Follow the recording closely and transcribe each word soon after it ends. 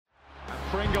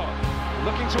Pringle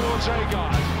looking towards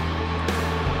Agard.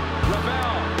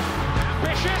 Ravel,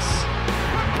 ambitious,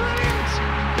 but brilliant!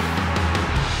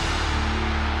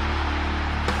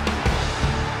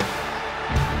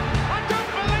 I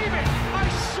don't believe it! I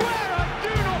swear I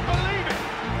do not believe it!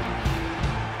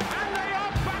 And they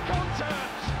are back on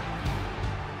terms!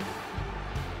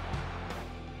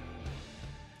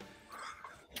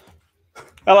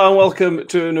 Hello and welcome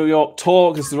to New York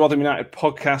Talk. This is the Rotherham United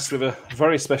podcast with a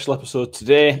very special episode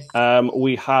today.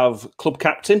 We have club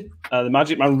captain, the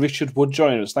Magic Man Richard Wood,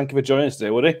 joining us. Thank you for joining us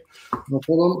today, Woody. No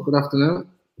problem. Good afternoon.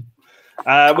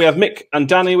 We have Mick and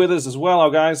Danny with us as well, our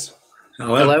guys.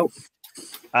 Hello.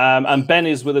 And Ben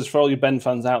is with us. For all you Ben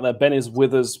fans out there, Ben is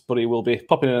with us, but he will be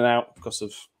popping in and out because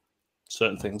of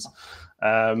certain things.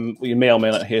 You may or may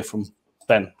not hear from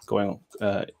Ben going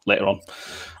on later on.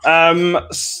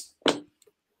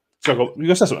 So, you going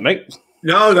to say something, mate?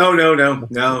 No. We've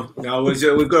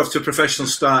got off to a professional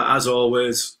start as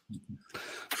always.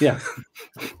 Yeah,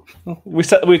 we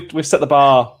set the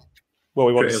bar. Well,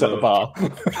 we want to set the bar.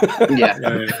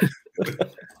 Yeah.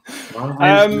 I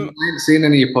haven't seen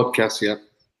any of your podcasts yet.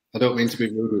 I don't mean to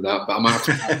be rude with that, but I might have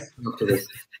to after this.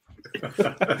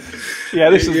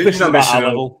 Yeah, this is about our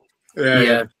level.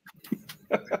 Yeah.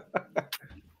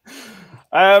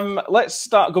 Let's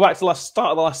go back to the start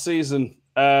of the last season.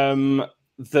 The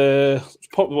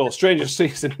strangest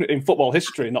season in football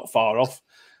history, not far off.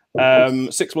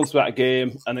 6 months without a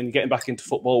game, and then getting back into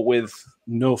football with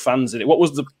no fans in it. What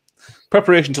was the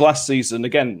preparation to last season?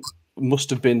 Again, must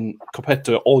have been, compared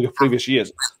to all your previous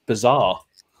years, bizarre.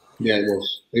 Yeah,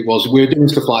 it was. We were doing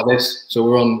stuff like this. So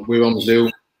we were on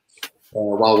Zoom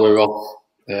while we were off.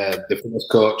 The fitness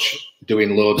coach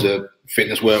doing loads of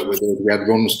fitness work with us. We had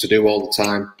runs to do all the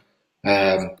time.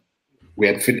 We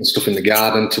had fitness stuff in the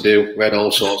garden to do. We had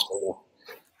all sorts of stuff.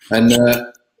 And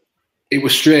it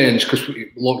was strange because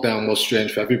lockdown was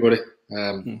strange for everybody.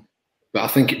 But I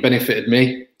think it benefited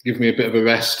me, gave me a bit of a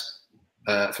rest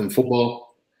from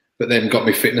football, but then got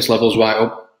my fitness levels right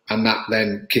up. And that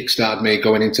then kick-started me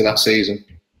going into that season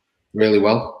really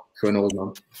well for an old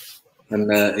man.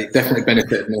 And it definitely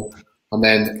benefited me. And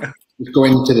then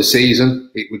going into the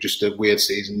season, it was just a weird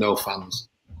season, no fans.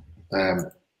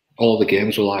 All the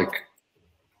games were like,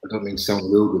 I don't mean to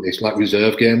sound rude with this, like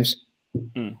reserve games.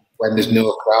 When there's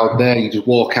no crowd there, you just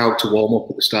walk out to warm up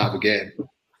at the start of the game,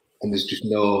 and there's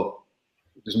no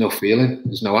feeling,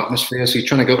 there's no atmosphere. So you're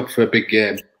trying to go up for a big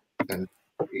game, and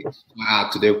it's quite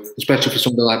hard to do, especially for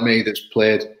somebody like me that's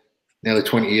played nearly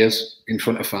 20 years in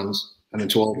front of fans, and then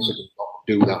to all of a sudden not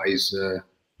do that is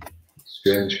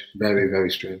strange, very,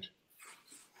 very strange.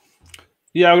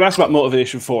 Yeah, I'm going to ask about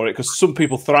motivation for it, because some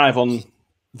people thrive on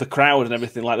the crowd and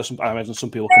everything like that. I imagine some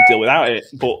people can deal without it,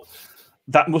 but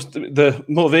that must the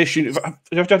motivation. You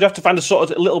have to find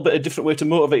a little bit of different way to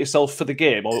motivate yourself for the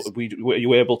game, or were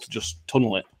you able to just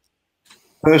tunnel it?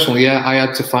 Personally, yeah, I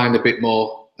had to find a bit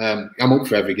more. I'm up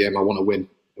for every game. I want to win,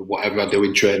 whatever I do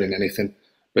in training, anything.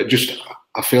 But just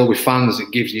I feel with fans,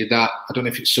 it gives you that. I don't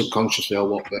know if it's subconsciously or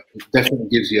what, but it definitely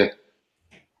gives you,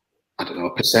 I don't know,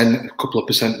 a couple of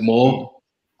percent more.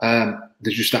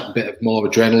 There's just that bit of more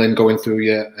adrenaline going through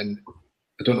you, and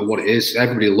I don't know what it is.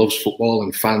 Everybody loves football,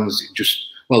 and fans.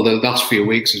 The last few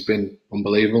weeks has been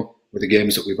unbelievable with the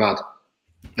games that we've had,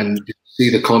 and to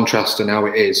see the contrast and how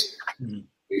it is.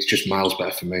 It's just miles better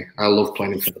for me. I love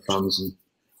playing in front of fans, and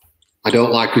I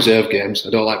don't like reserve games. I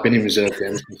don't like being in reserve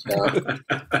games.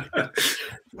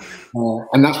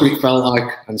 And that's what it felt like,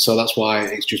 and so that's why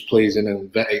it's just pleasing,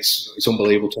 and it's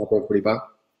unbelievable to have everybody back.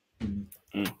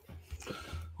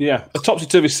 Yeah, a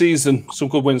topsy-turvy season, some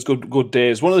good wins, good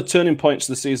days. One of the turning points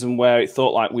of the season where it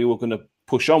thought like we were going to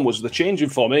push on was the change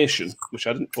in formation, which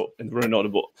I didn't put in the running order,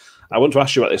 but I want to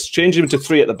ask you about this. Changing to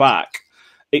 3 at the back,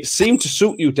 it seemed to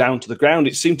suit you down to the ground.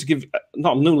 It seemed to give,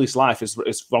 not new lease life is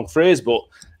the wrong phrase, but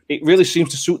it really seems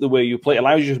to suit the way you play. It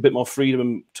allows you a bit more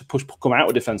freedom to come out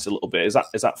of defence a little bit. Is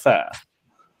that fair?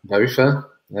 Very fair.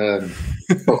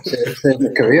 Save my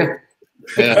career.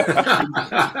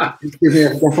 Yeah, give me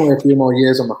definitely a few more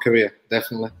years on my career.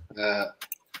 Definitely,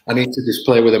 I need to just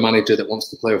play with a manager that wants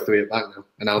to play with 3 at back now,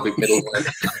 and I'll be middle. I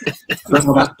don't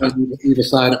know about either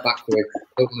side at back 3. I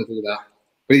don't want to do that,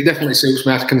 but it definitely suits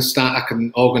me. I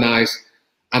can organise.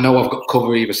 I know I've got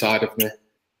cover either side of me,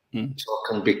 so I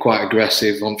can be quite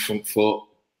aggressive on front foot,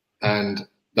 and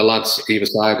the lads either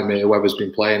side of me, whoever's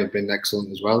been playing, have been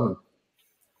excellent as well. And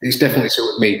it's definitely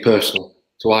suited me personally.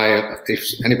 So if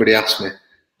anybody asks me,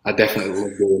 I definitely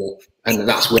love doing it, and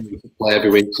that's when you play every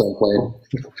week. So I'm playing.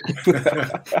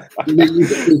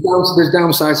 There's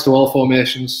downsides to all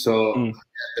formations, so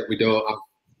that we don't have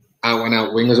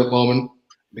out-and-out wingers at the moment.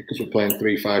 because we're playing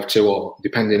 3-5-2, or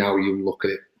depending how you look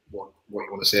at it, what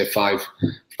you want to say, 5-4-1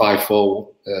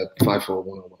 or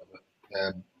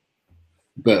whatever.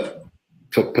 But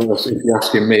for personally, if you're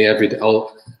asking me every day,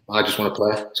 I just want to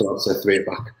play, so I'd say 3 at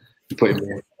back. You put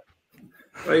me in.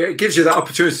 Well, it gives you that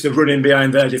opportunity to run in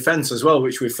behind their defence as well,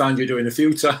 which we've found you doing a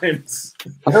few times.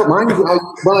 I don't mind. I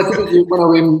did it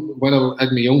when I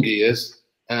had my younger years.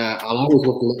 I'll always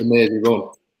look a little mazy run.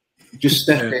 Just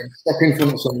step in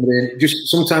front of somebody. Just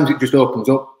sometimes it just opens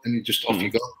up and you just off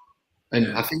you go.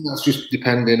 And I think that's just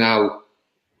depending how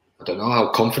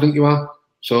confident you are.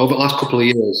 So over the last couple of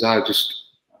years, I just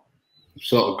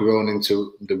sort of grown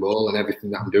into the role and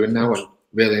everything that I'm doing now, and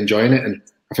really enjoying it. And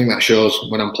I think that shows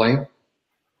when I'm playing.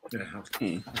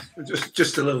 Yeah,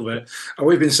 just a little bit. And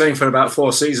we've been saying for about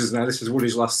 4 seasons now. This is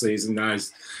Woody's last season now.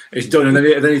 He's done, and then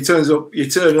he turns up. You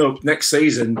turn up next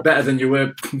season better than you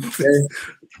were the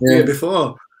year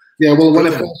before. Yeah. Well,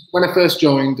 when I first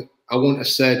joined, I wouldn't have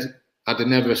said. I'd have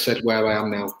never said where I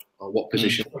am now or what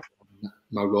position,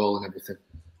 my role, and everything.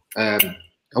 I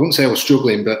wouldn't say I was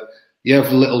struggling, but you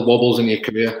have little wobbles in your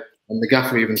career, and the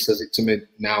gaffer even says it to me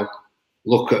now.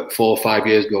 Look at 4 or 5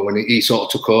 years ago when he sort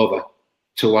of took over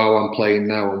to how I'm playing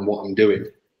now and what I'm doing.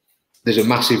 There's a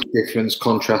massive difference,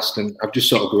 contrast, and I've just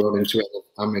sort of grown into it.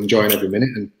 I'm enjoying every minute,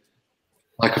 and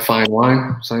like a fine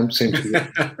wine, seems to be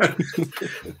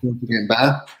getting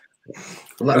better.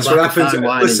 Well, that's what happens.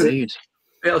 Listen,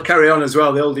 it'll carry on as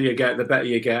well. The older you get, the better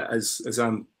you get, as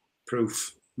I'm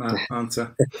proof, man, aren't I?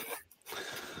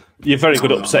 You're very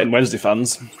good at upsetting Wednesday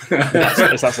fans.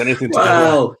 If that's anything to do.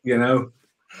 Well, you know,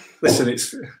 listen,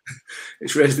 it's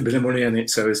raised a bit of money in it,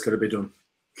 so it's got to be done.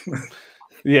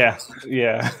 Yeah,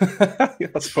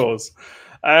 I suppose.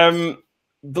 The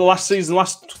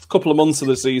last couple of months of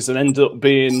the season ended up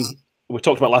being, we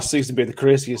talked about last season being the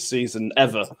craziest season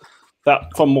ever.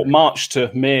 That from March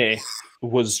to May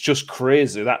was just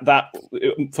crazy.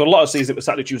 For a lot of seasons it was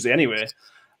Saturday, Tuesday anyway.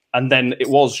 And then it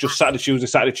was just Saturday,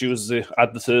 Tuesday,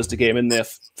 had the Thursday game in there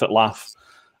for laugh.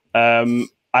 I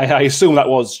assume that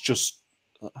was just,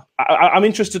 I'm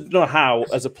interested to know how,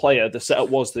 as a player, the setup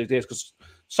was the days, because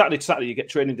Saturday to Saturday, you get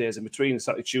training days in between.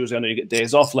 Saturday, Tuesday, I know you get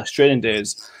days off, less training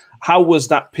days. How was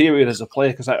that period as a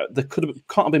player? Because there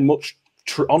can't have been much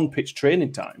on-pitch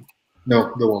training time.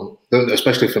 No, there won't,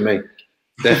 especially for me.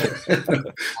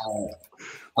 Definitely.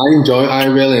 I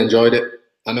really enjoyed it.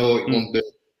 I know it wasn't the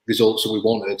results that we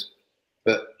wanted,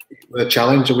 but a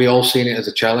challenge, we all seen it as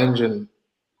a challenge and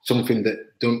something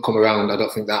that don't come around. I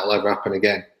don't think that'll ever happen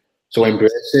again. So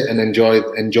embrace it and enjoy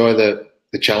the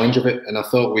challenge of it. And I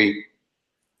thought we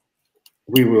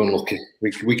were unlucky.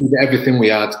 We could get everything we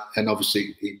had, and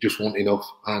obviously it just wasn't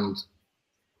enough. And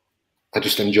I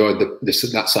just enjoyed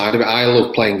that side of it. I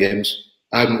love playing games.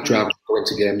 I'd much rather go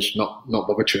into games, not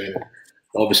bother training.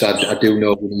 Obviously, I do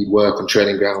know we need work on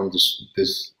training grounds.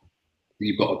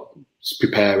 You've got to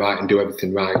prepare right and do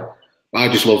everything right. But I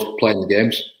just love playing the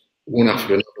games, one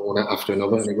after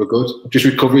another, and it were good. Just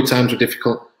recovery times were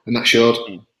difficult, and that showed.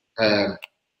 I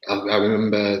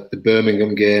remember the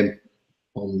Birmingham game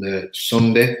on the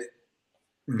Sunday.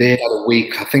 They had a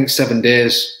week, I think 7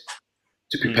 days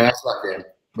to prepare for that game.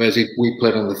 Whereas we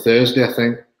played on the Thursday, I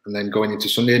think, and then going into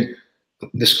Sunday,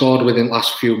 they scored within the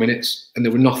last few minutes, and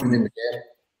there was nothing in the game.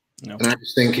 No. And I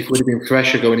just think if we'd have been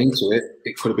fresher going into it,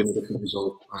 it could have been a different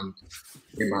result, and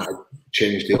it might have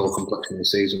changed the whole complexion of the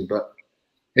season. But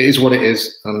it is what it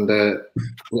is, and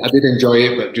I did enjoy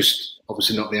it, but just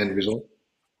obviously not the end result.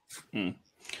 Mick,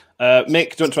 do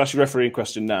you want to ask your referee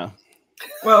question now?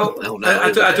 Well,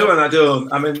 I do and I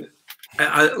don't. I mean,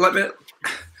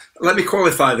 let me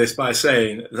qualify this by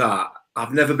saying that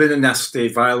I've never been a nasty,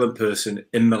 violent person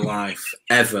in my life,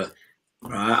 ever.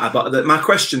 Right? But my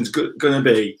question's going to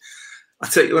be,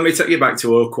 let me take you back to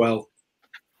Oakwell.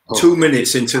 2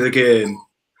 minutes into the game,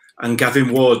 and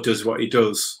Gavin Ward does what he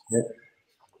does. Yeah.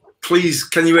 Please,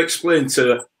 can you explain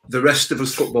to the rest of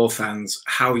us football fans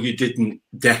how you didn't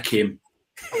deck him?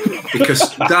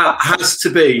 Because that has to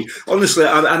be, honestly,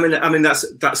 I mean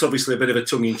that's obviously a bit of a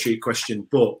tongue-in-cheek question,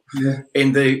 but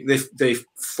in the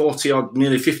 40 odd,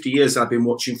 nearly 50 years I've been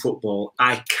watching football,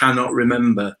 I cannot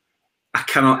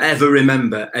ever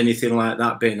remember anything like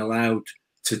that being allowed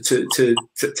to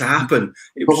happen.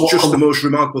 It was just the most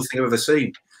remarkable thing I've ever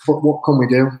seen. But what can we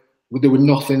do? There was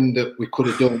nothing that we could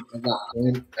have done at that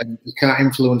point, and you can't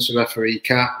influence the referee. You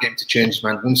can't get him to change his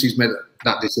mind. Once he's made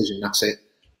that decision, that's it.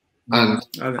 And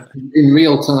in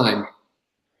real time,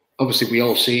 obviously we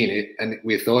all seen it, and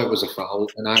we thought it was a foul.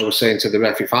 And I was saying to the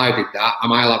ref, if I did that,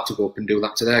 am I allowed to go up and do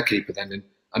that to their keeper then? And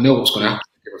I know what's going to happen.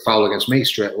 Give a foul against me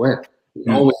straight away.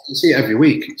 You see it every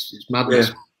week. It's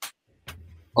madness.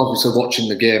 obviously watching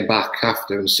the game back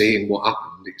after and seeing what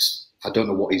happened, I don't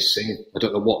know what he's seen. I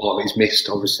don't know what he's missed.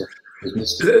 Obviously, he's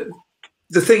missed it.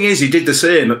 The thing is, he did the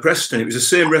same at Preston. It was the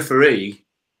same referee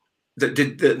that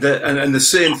did and the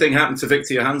same thing happened to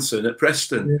Victor Johansson at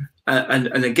Preston. Yeah.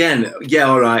 And again, yeah,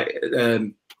 all right,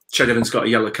 Ched Evans got a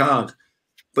yellow card,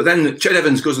 but then Ched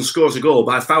Evans goes and scores a goal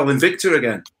by fouling Victor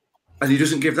again, and he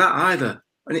doesn't give that either.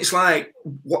 And it's like,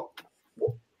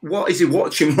 what is he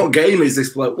watching? What game is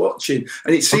this bloke watching?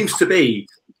 And it seems to be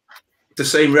the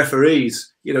same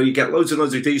referees. You know, you get loads and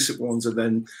loads of decent ones, and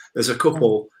then there's a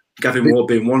couple, Gavin Ward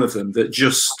being one of them, that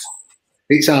just...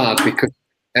 It's hard because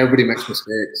everybody makes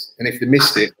mistakes. And if they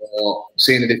missed it or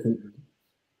seeing a different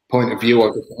point of view or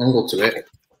a different angle to it,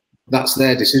 that's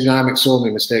their decision. I make so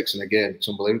many mistakes in a game. It's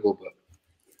unbelievable.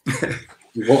 But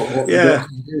what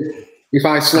if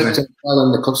I slipped and fell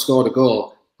and they could score a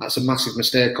goal, that's a massive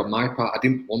mistake on my part. I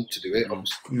didn't want to do it. I'm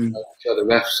sure the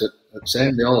refs are the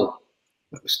same. They all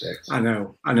make mistakes. I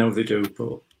know they do,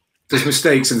 but there's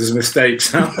mistakes and there's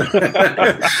mistakes.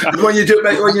 when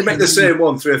you make the same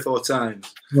one 3 or 4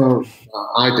 times. Well,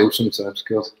 I do sometimes,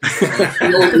 because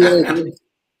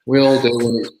we all do,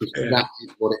 and that's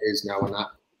what it is now. And that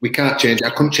we can't change it.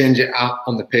 I couldn't change it out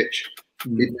on the pitch.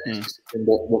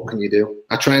 What can you do?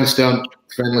 I try and stay on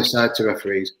friendly side to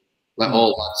referees, like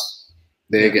all lads.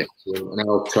 They get to him, and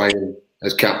I'll try and,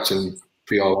 as captain,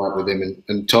 be all right with him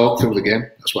and talk through the game.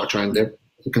 That's what I try and do.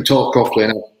 If we can talk properly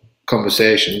and have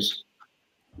conversations,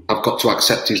 I've got to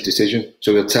accept his decision.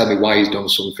 So he'll tell me why he's done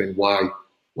something, why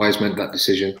he's made that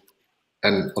decision.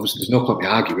 And obviously there's no point in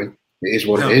arguing. It is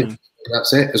what it is.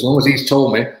 That's it. As long as he's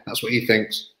told me that's what he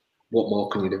thinks, what more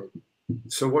can you do?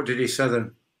 So what did he say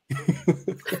then?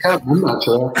 I can't remember,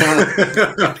 actually.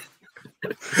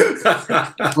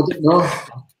 I don't know.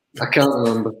 I can't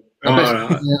remember.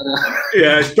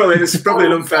 Yeah, it's probably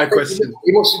an unfair question.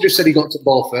 He must have just said he got to the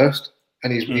ball first,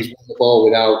 and he's won the ball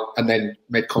without, and then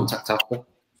made contact after.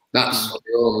 That's my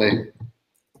only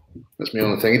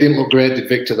thing. He didn't look great, did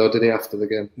Victor, though, did he, after the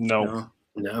game? No.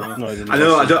 I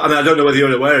don't know whether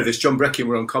you're aware of this. John Breckin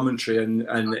were on commentary,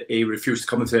 and he refused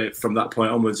to commentate from that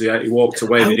point onwards. He walked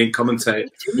away and he didn't commentate.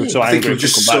 I think he was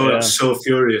just so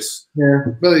furious.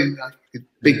 Yeah, really,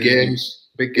 big games.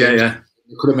 Yeah.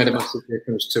 It could have made a massive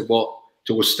difference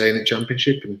to us staying in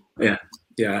Championship. And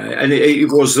and it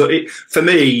was for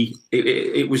me.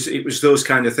 It was those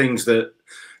kind of things that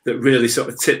really sort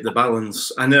of tipped the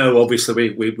balance. I know,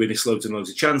 obviously, we missed loads and loads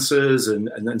of chances, and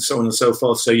so on and so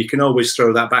forth. So you can always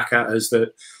throw that back at us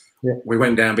that we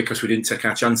went down because we didn't take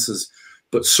our chances.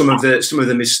 But some of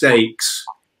the mistakes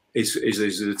is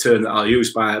the term that I'll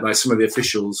use by some of the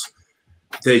officials.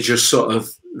 They just sort of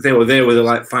they were the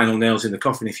like final nails in the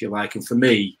coffin, if you like. And for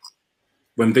me,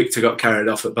 when Victor got carried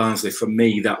off at Barnsley, for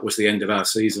me that was the end of our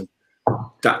season.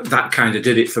 That kind of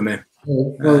did it for me.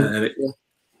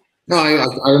 No,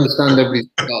 I understand everybody's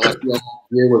got your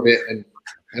view of it, and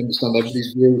I understand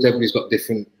everybody's views. Everybody's got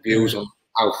different views on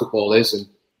how football is, and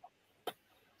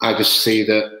I just see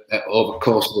that over the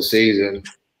course of the season,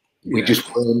 we just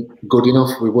weren't good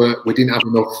enough. We didn't have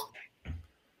enough,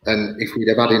 and if we'd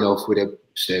have had enough, we'd have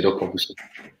stayed up. Obviously,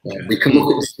 we can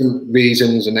look at different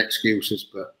reasons and excuses,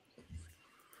 but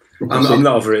I'm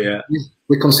not over it yet.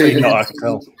 We conceded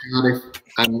Cardiff,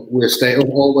 and we're staying up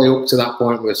all the way up to that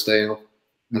point. We're staying up.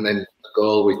 And then a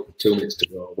goal with 2 minutes to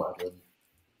go, or whatever.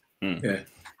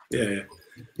 Yeah.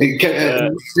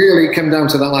 It came down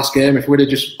to that last game. If we'd have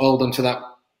just held on to that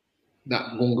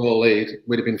 1 goal lead,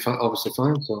 we'd have been obviously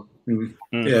fine. So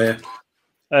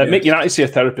Mick, you need to see a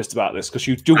therapist about this, because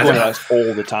you do go like this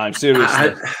all the time.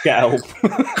 Seriously, get help.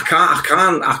 I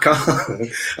can't.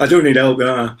 I do need help.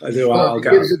 Yeah, I do. It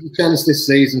gives us a chance this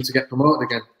season to get promoted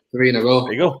again, 3 in a row.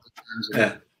 There you go.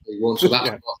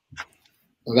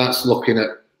 So that's looking at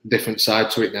a different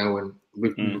side to it now, and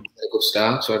we've made a good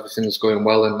start, so everything's going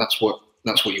well, and that's what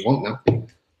you want now.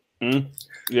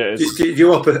 Yeah. Do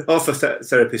you offer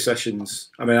therapy sessions?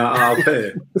 I mean, I'll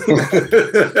pay.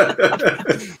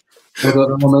 I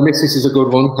don't know, my missus is a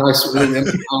good one.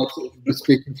 I'll be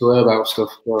speaking to her about stuff.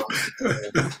 So,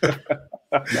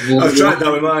 I've tried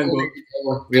that with mine,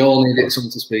 but we all need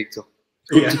someone to speak to.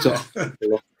 Good to talk.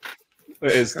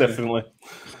 It is, definitely.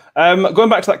 Going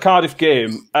back to that Cardiff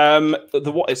game,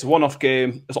 it's a one-off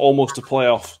game. It's almost a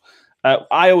playoff.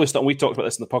 I always thought, and we talked about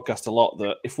this in the podcast a lot,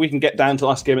 that if we can get down to the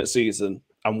last game of the season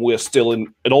and we're still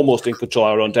almost in control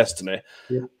of our own destiny,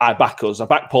 I back us. I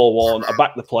back Paul Warne. I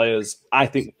back the players. I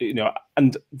think,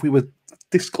 and we were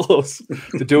this close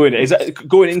to doing it. Is that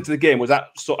going into the game? Was that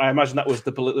so? I imagine that was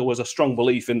there was a strong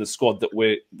belief in the squad that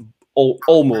we're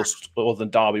almost, other than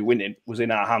Derby winning, was in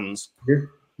our hands.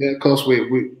 Yeah, of course,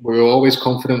 we were always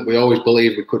confident. We always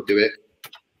believed we could do it.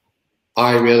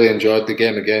 I really enjoyed the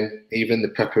game again, even the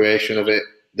preparation of it,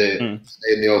 the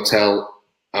stay in the hotel.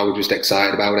 I was just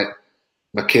excited about it.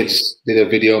 My kids did a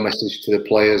video message to the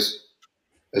players,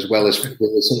 as well as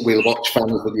we'll watch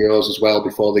fans' videos as well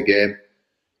before the game.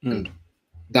 And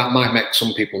that might make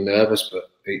some people nervous, but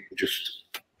it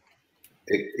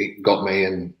got me,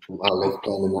 and I loved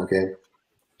playing in that game.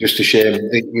 Just a shame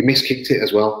we miskicked it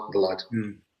as well, the lad.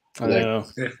 I know.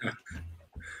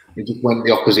 He just went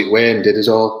the opposite way and did us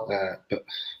all. But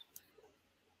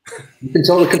we can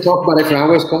talk about it for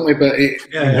hours, can't we? But we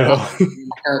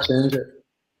can't change it.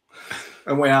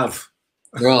 And we have.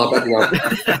 Well, I bet we have.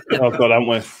 Oh God, haven't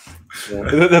we?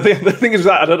 Yeah. The thing is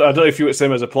that I don't know if you were the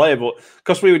same as a player, but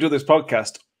because we would do this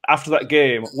podcast after that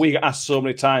game, we got asked so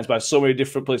many times by so many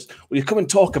different places, "Will you come and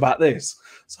talk about this?"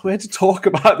 So we had to talk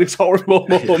about this horrible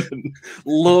moment,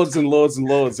 loads and loads and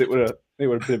loads. It would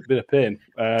have been a pain.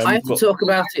 I had to talk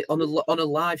about it on a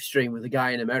live stream with a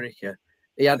guy in America.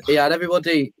 He had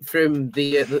everybody from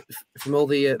all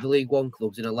the League One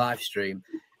clubs in a live stream,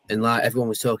 and like everyone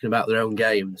was talking about their own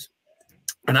games.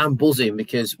 And I'm buzzing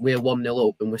because we're 1-0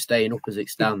 up and we're staying up as it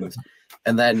stands.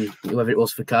 And then whoever it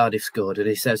was for Cardiff scored, and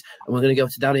he says, "And we're going to go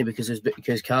to Danny because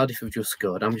Cardiff have just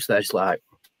scored." I'm just there, just like.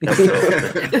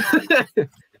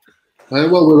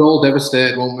 Well, we're all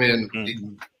devastated, weren't we? And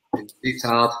it's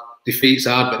hard. Defeat's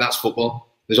hard, but that's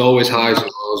football. There's always highs and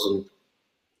lows,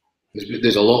 and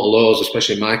there's a lot of lows,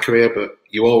 especially in my career. But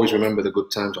you always remember the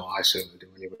good times. Oh, I certainly do.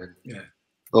 Anyway. Yeah.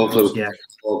 Hopefully, we'll get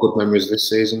more good memories this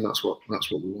season. That's what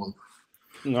we want.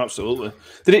 Absolutely.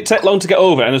 Did it take long to get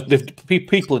over? And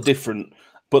people are different,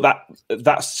 but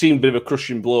that seemed a bit of a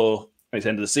crushing blow at the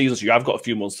end of the season. So you have got a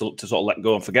few months to sort of let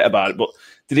go and forget about it. But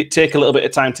did it take a little bit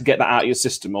of time to get that out of your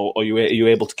system, or are you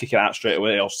able to kick it out straight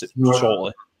away, or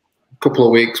shortly? A couple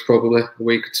of weeks, probably a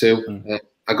week or two.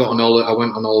 I got on holiday. I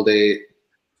went on holiday.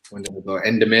 When did we go?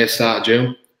 End of May, start of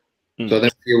June. So then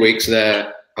a few weeks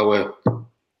there, I were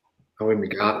in my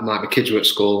garden. Like my kids were at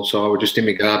school, so I was just in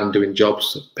my garden doing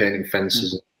jobs, painting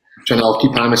fences, and trying to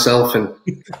occupy myself. And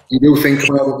you do think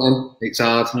about it then. It's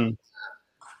hard.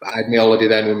 I had my holiday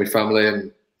then with my family,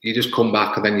 and you just come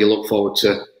back, and then you look forward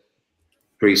to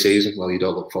pre-season. Well, you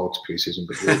don't look forward to pre-season,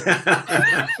 but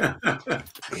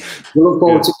you look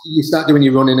forward to. You start doing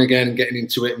your running again and getting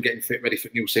into it and getting fit, ready for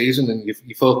the new season, and your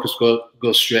focus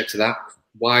goes straight to that.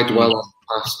 Why dwell on the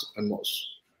past and what's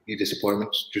your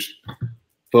disappointments? Just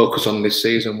focus on this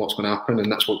season, what's going to happen, and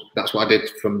that's what I did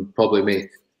from probably me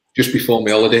just before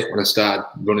my holiday when I started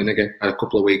running again. I had a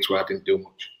couple of weeks where I didn't do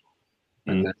much,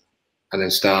 and then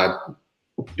started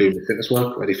doing the fitness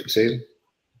work, ready for the season.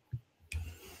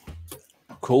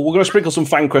 Cool. We're going to sprinkle some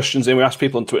fan questions in. We asked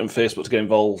people on Twitter and Facebook to get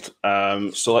involved.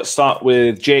 So let's start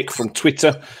with Jake from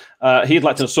Twitter. He'd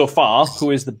like to know, so far,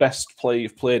 who is the best player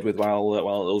you've played with while at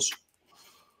us?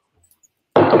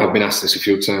 I've been asked this a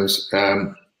few times.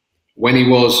 When he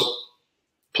was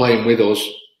playing with us,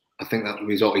 I think that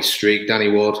was his streak,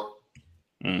 Danny Ward.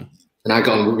 And I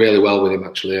got on really well with him,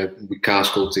 actually. We car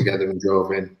schooled together and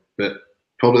drove in. But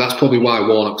that's probably why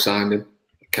Warnock signed him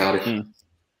at Cardiff,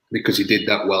 because he did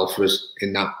that well for us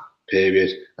in that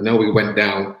period. I know we went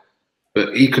down,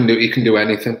 but he can do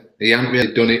anything. He hadn't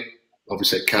really done it,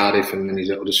 obviously, at Cardiff, and then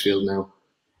he's at Huddersfield now.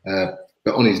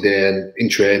 But on his day and in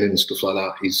training and stuff like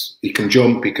that, he can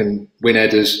jump, he can win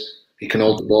headers, he can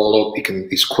hold the ball up,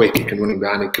 he's quick, he can run him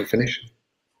down, he can finish.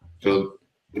 So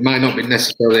it might not be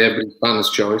necessarily every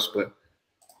fan's choice, but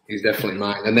he's definitely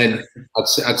mine. And then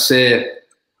I'd say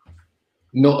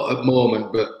not at the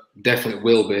moment, but definitely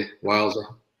will be Wilesy.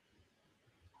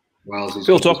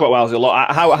 We'll talk about Wilesy a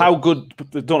lot. How good?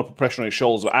 Don't want to put pressure on his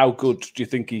shoulders, but how good do you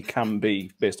think he can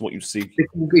be based on what you see?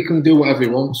 He can do whatever he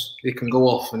wants. He can go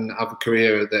off and have a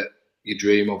career that you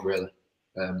dream of, really.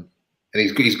 And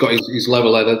he's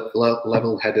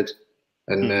level-headed,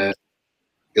 and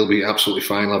he'll be absolutely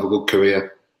fine. He'll have a good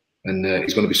career, and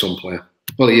he's going to be some player.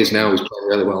 Well, he is now. He's playing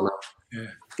really well now. Yeah,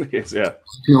 he is. Yeah.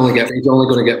 He's only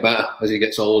going to get better as he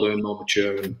gets older and more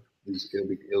mature, and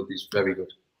he'll be very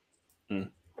good.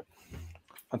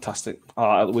 Fantastic.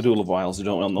 We do love Wiles.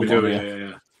 Don't we? We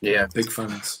do, yeah. Big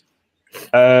fans.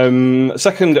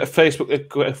 Second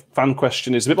Facebook fan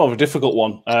question is a bit more of a difficult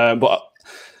one, but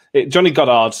Johnny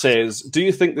Goddard says, "Do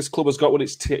you think this club has got what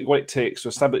it takes to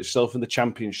establish itself in the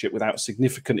Championship without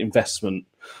significant investment?"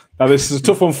 Now, this is a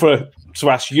tough one to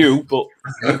ask you, but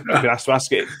you've been asked to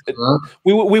ask it.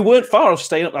 We weren't far off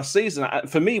staying up last season.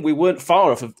 For me, we weren't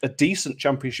far off a decent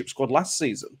Championship squad last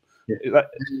season. I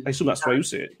assume that's why you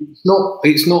see it.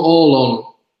 It's not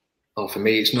all on. For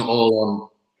me, it's not all on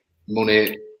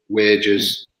money,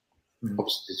 wages.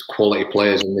 Obviously, there's quality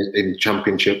players in the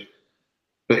Championship.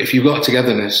 But if you've got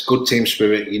togetherness, good team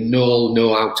spirit, you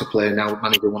know how to play, now the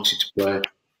manager wants you to play,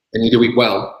 and you do it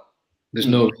well, there's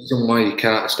no reason why you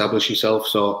can't establish yourself.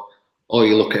 So all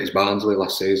you look at is Barnsley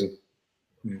last season.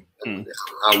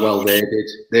 How well they did.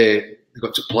 They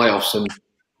got to playoffs and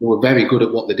they were very good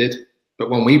at what they did. But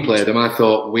when we played them, I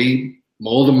thought we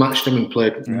more than matched them and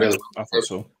played really I thought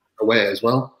so. away as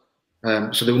well.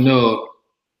 So there were no...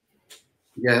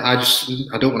 Yeah, I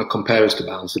don't want to compare us to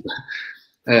Barnsley,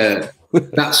 but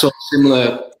that sort of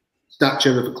similar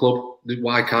stature of a club,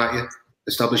 why can't you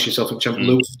establish yourself in Champions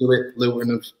League? Luton do it, Luton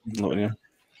have...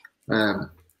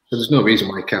 So there's no reason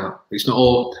why you can't. It's not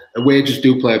all... Wages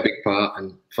do play a big part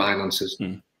and finances,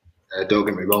 don't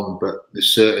get me wrong, but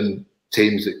there's certain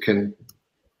teams that can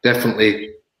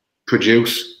definitely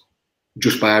produce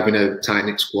just by having a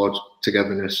tight-knit squad,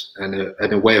 togetherness, and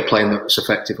a way of playing that's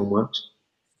effective and works.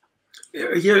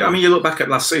 Yeah, I mean, you look back at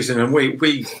last season, and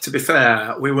we, to be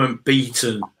fair, we weren't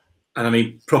beaten, and I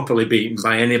mean properly beaten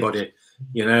by anybody.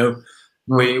 You know,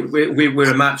 we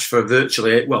were a match for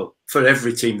virtually, well, for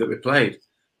every team that we played.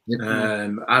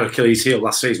 Our Achilles heel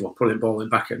last season was putting ball in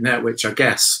back at net, which I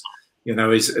guess, you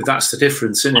know, that's the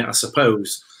difference in it, I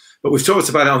suppose. But we've talked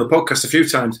about it on the podcast a few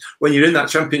times. When you're in that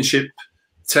Championship,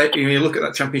 you look at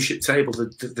that Championship table,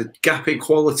 the gap in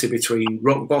quality between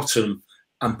rock bottom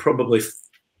and probably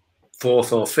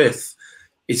fourth or fifth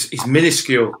is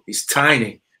minuscule. It's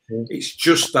tiny. It's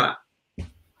just that.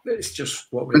 It's just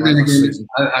what we like last season.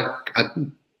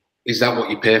 Is that what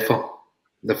you pay for?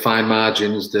 The fine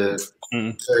margins, the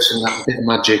person, that bit of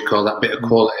magic or that bit of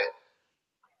quality.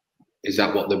 Is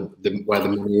that what where the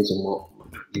money is and what?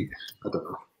 I don't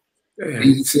know.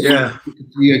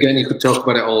 Again, you could talk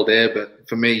about it all day, but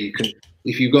for me, you can,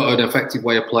 if you've got an effective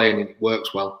way of playing, it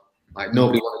works well. Like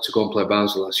nobody wanted to go and play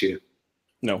Barnsley last year.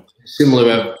 No.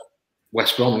 Similar at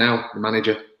West Brom now, the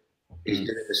manager. He's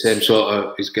doing the same sort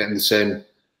of, he's getting the same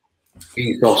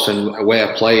ethos and a way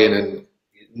of playing, and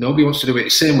nobody wants to do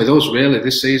it. Same with us, really,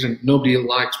 this season. Nobody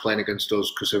likes playing against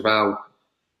us because of how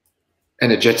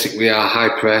energetic we are, high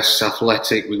press,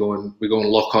 athletic. We go and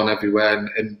lock on everywhere,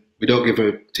 and we don't give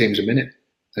our teams a minute.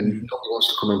 And nobody wants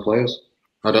to come and play us.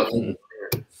 I don't think.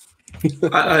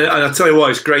 I tell you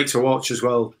what, it's great to watch as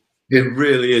well. It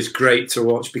really is great to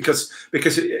watch because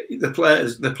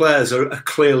the players are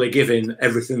clearly giving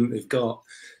everything they've got,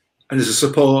 and as a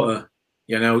supporter,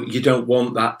 you know, you don't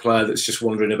want that player that's just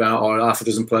wandering about, or half a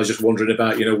dozen players just wandering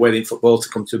about, you know, waiting for football to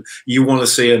come to them. You want to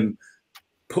see them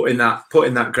putting that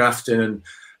graft in,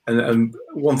 and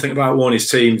one thing about Warney's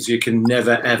teams you can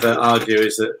never ever argue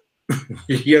is that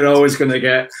you're always going to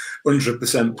get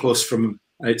 100% plus from them.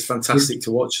 It's fantastic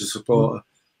to watch as a supporter.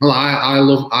 Well, I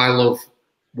love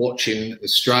watching the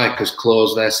strikers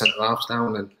close their centre halves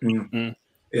down, and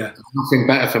nothing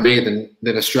better for me than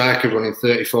a striker running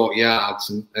 30-40 yards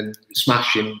and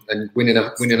smashing and winning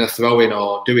a throw in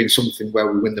or doing something where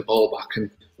we win the ball back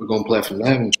and we go and play from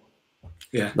there. And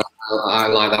I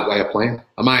like that way of playing.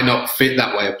 I might not fit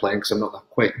that way of playing because I'm not that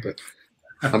quick, but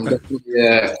I'm definitely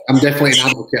an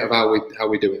advocate of how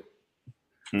we do it.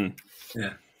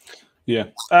 Yeah.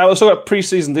 Let's talk about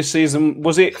pre-season this season.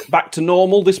 Was it back to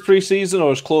normal this pre-season,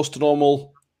 or as close to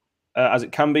normal as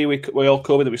it can be? We all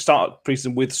COVID. That we started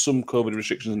pre-season with some COVID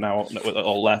restrictions, and now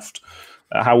all left.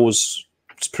 How was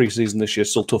pre-season this year?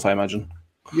 Still tough, I imagine.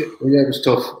 Yeah, it was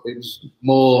tough. It was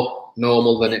more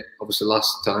normal than it obviously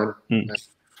last time,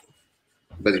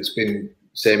 but it's been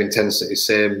same intensity,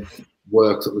 same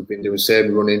work that we've been doing,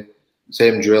 same running,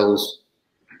 same drills,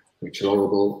 which are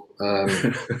horrible. I'm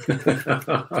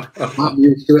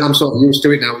used to it. I'm sort of used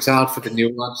to it now. It's hard for the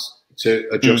new lads to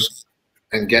adjust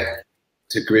and get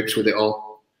to grips with it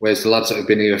all. Whereas the lads that have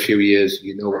been here a few years,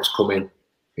 you know what's coming.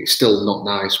 It's still not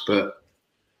nice, but I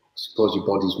suppose your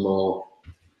body's more...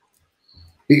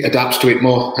 It adapts to it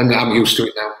more, and I'm used to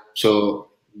it now. So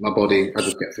my body, I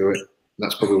just get through it.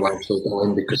 That's probably why I'm still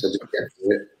going, because I just get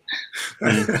through it.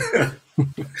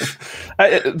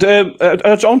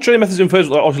 On training methods in first,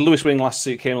 obviously Lewis Wing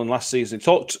came on last season. He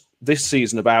talked this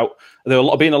season about there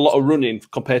being a lot of running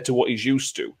compared to what he's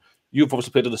used to. You've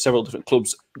obviously played at several different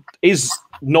clubs. Is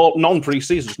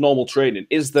non-pre-season, just normal training,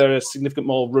 is there a significant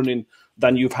more running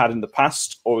than you've had in the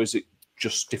past, or is it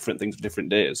just different things for different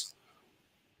days?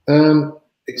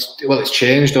 It's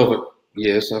changed over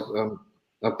years. I've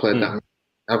played that.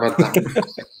 I've had that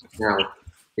now.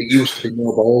 It used to be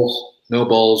no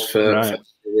balls for 2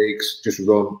 weeks. Just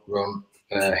run,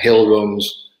 hill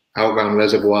runs, out round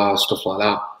reservoirs, stuff like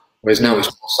that. Whereas now it's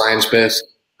more science-based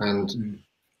and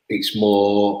it's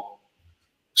more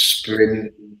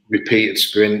repeated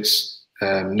sprints,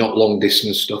 not long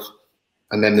distance stuff.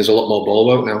 And then there's a lot more ball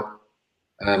work now.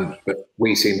 But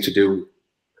we seem to do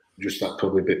just that,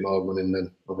 probably a bit more running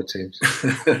than other teams.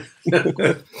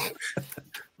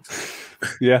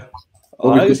 Yeah.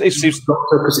 Because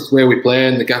it's where we play,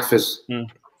 and the gaffers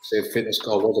say was a fitness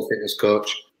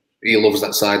coach. He loves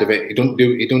that side of it. He don't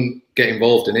get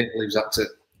involved in it. He leaves that to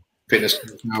fitness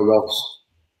coach now, Ross.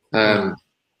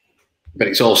 But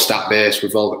it's all stat based.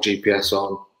 We've all got GPS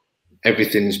on.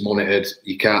 Everything's monitored.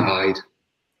 You can't hide,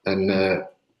 and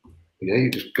you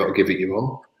just got to give it your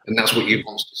all. And that's what you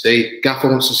want to see. Gaffer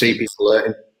wants to see people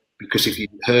hurting, because if you're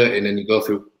hurting and you go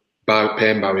through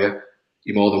pain barrier,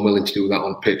 you're more than willing to do that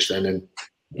on pitch then.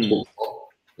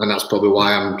 And that's probably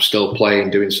why I'm still playing,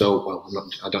 doing so well.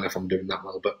 I don't know if I'm doing that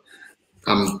well, but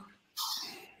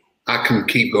I can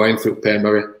keep going through pain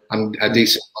barrier. I'm a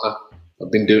decent player.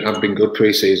 I've been good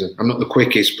pre-season. I'm not the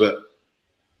quickest, but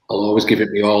I'll always give it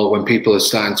me all. When people are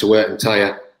starting to wear and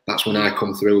tire, that's when I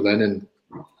come through then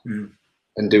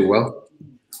and do well.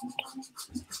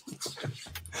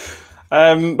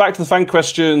 Back to the fan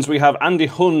questions. We have Andy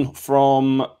Hunn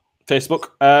from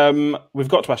Facebook. We've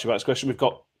got to ask you about this question. We've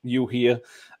got you here.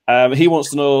 He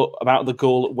wants to know about the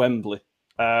goal at Wembley.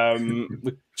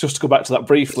 Just to go back to that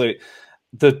briefly,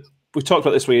 we talked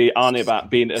about this with Arnie about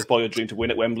being a boyhood dream to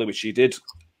win at Wembley, which he did.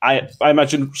 I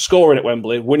imagine scoring at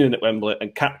Wembley, winning at Wembley,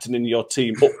 and captaining your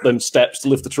team up them steps to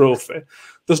lift the trophy.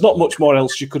 There's not much more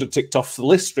else you could have ticked off the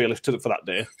list, really, for that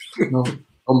day. No,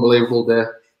 unbelievable day.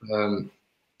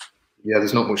 Yeah,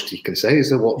 there's not much you can say, is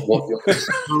there? What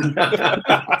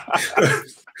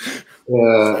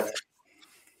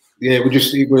yeah,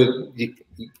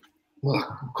 I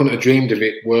couldn't have dreamed of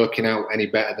it working out any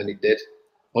better than it did.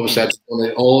 Obviously,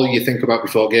 all you think about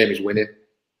before a game is winning,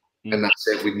 and that's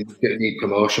it. We need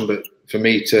promotion, but for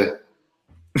me to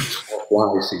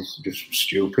wise is just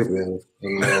stupid, really.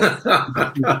 And,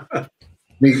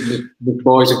 the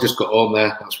boys have just got home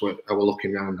there. That's what I was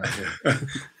looking around at.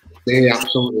 They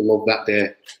absolutely loved that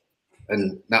day,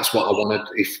 and that's what I wanted.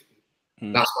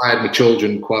 That's why I had my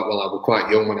children quite well. I was quite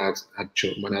young when I had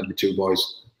children. When I had my two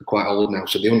boys, they're quite old now,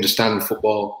 so they understand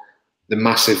football, the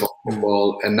massive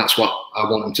football, and that's what I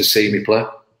want them to see me play.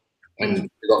 And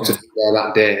they got to be there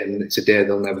that day, and it's a day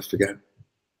they'll never forget.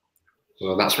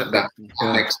 So that's what that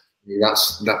makes me.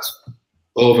 That's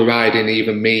overriding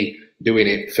even me doing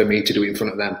it, for me to do it in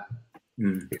front of them.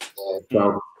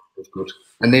 It's good.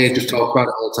 And they just talk about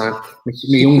it all the time. My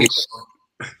youngest son,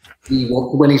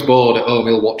 when he's bored at home,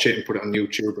 he'll watch it and put it on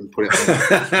YouTube and put it on.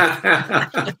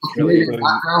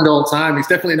 Background all the time. It's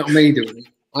definitely not me doing it.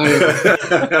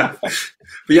 But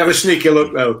you have a sneaky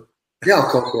look, though. Yeah, of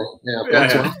course. Yeah, I've got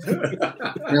to.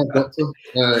 I've got to.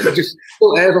 Just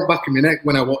put hairs up back in my neck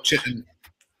when I watch it, and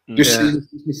just see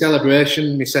my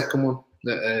celebration, my second one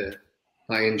that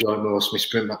I enjoy most. My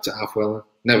sprint back to halfway.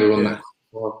 Never run that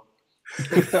before.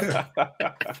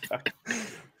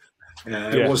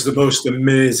 It was the most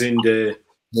amazing day,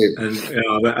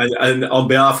 and on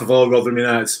behalf of all Rotherham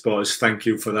United supporters, thank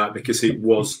you for that, because it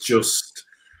was just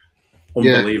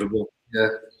unbelievable. Yeah,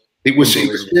 it was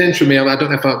strange for me. I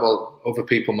don't know if other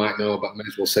people might know, but I may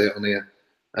as well say it on here.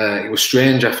 It was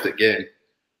strange after the game.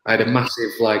 I had a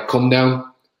massive come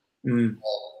down. I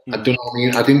don't know. I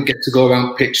mean, I didn't get to go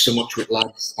around pitch so much with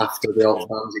lads after the off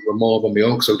fans. It were more on my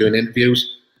own because I was doing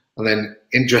interviews. And then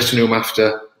in dressing room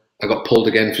after, I got pulled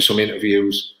again for some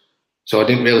interviews. So I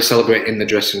didn't really celebrate in the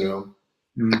dressing room.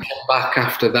 I came back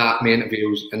after that, my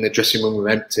interviews, and the dressing room were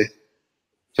empty.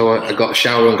 So I got a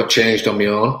shower and got changed on my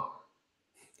own.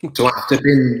 So after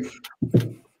being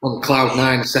on cloud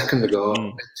 9 a second ago,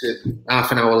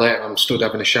 half an hour later, I'm stood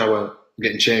having a shower,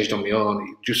 getting changed on my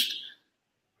own. It was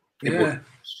a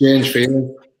strange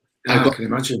feeling. I can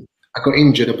imagine. I got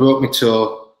injured. I broke my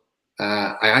toe.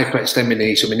 I hyperextended my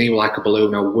knee, so my knee was like a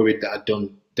balloon. I was worried that I'd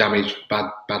done damage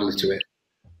badly to it,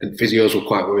 and physios were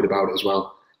quite worried about it as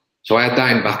well. So I had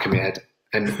that in the back of my head,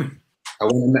 and I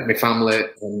went and met my family,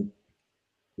 and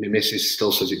my missus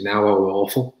still says it now. I was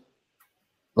awful.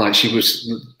 Like I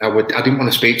didn't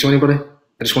want to speak to anybody.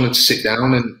 I just wanted to sit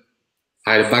down, and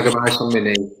I had a bag of ice on my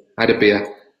knee. I had a beer,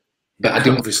 but I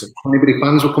didn't. Obviously, anybody,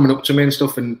 fans were coming up to me and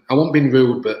stuff, and I wasn't being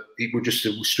rude, but it was just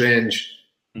a strange.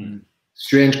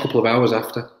 Strange couple of hours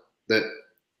after that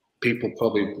people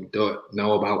probably don't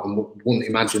know about and wouldn't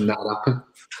imagine that would happen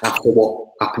after what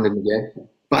happened in the game.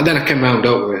 But then I came round,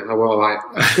 don't worry, I was all right.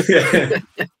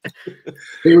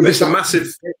 It was just a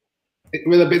massive. It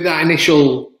was a bit that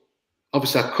initial.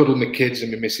 Obviously, I cuddled my kids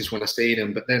and my missus when I seen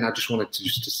them, but then I just wanted to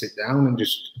sit down and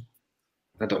just.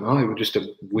 I don't know. It was just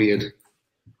a weird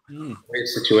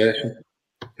situation.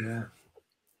 Yeah.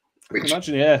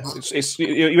 Imagine, yeah. It's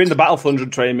you're in the battle for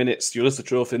 120 minutes. You lift the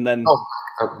trophy, and then now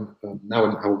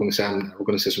I was going to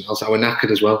say something else. I was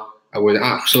knackered as well. I was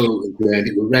absolutely drained.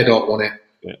 It was red hot, wasn't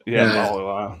it? Yeah. Oh,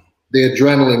 wow. The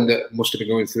adrenaline that must have been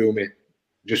going through me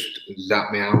just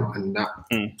zapped me out, and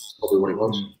that's probably what it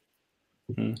was.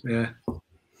 Yeah.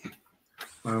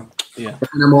 Wow. Yeah.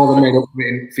 And I'm more than made up for it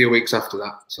in a few weeks after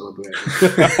that celebrating.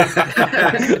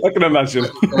 I can imagine.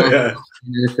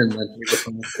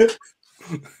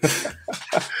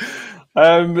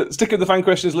 Sticking with the fan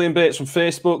questions, Liam Bates from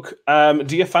Facebook.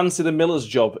 Do you fancy the Miller's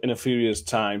job in a few years'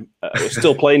 time? We're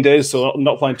still playing days, so I'm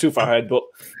not playing too far ahead, but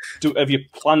have you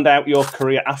planned out your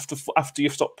career after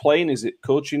you've stopped playing? Is it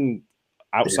coaching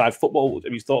outside football?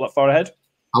 Have you thought that far ahead?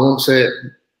 I won't say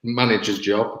manager's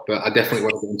job, but I definitely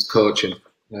want to get into coaching.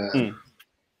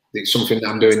 It's something that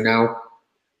I'm doing now,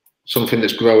 something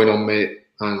that's growing on me,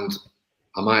 and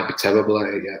I might be terrible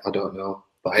at it yet. I don't know,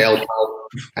 but I help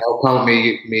out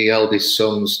me eldest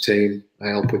son's team.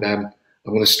 I help with them.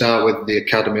 I'm going to start with the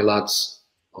academy lads.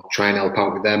 I'll try and help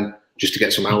out with them just to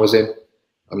get some hours in.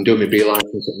 I'm doing my B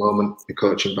license at the moment, the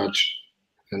coaching badge,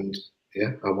 and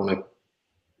yeah, I want to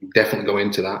definitely go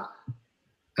into that.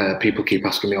 People keep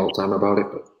asking me all the time about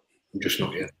it, but I'm just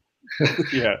not yet.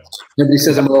 Yeah. Nobody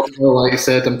says I'm old, like you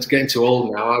said. I'm getting too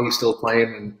old now. Are you still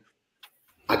playing? And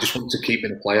I just want to keep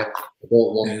being a player. I don't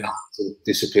want that to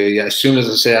disappear yet. As soon as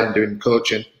I say I'm doing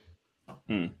coaching,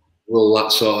 will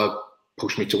that sort of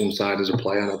push me to one side as a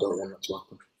player? And I don't want that to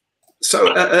happen.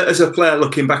 So, as a player,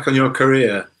 looking back on your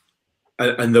career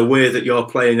and the way that you're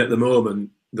playing at the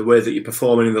moment, the way that you're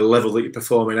performing and the level that you're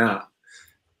performing at,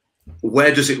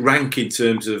 where does it rank in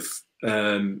terms of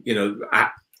are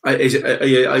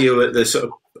you at the sort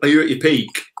of, are you at your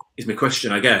peak? Is my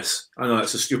question, I guess. I know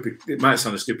it might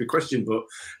sound a stupid question, but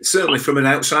certainly from an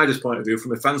outsider's point of view,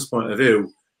 from a fan's point of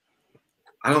view,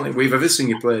 I don't think we've ever seen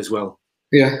you play as well.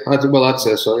 Yeah, I'd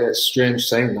say so. Yeah, it's strange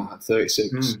saying that at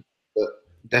 36, but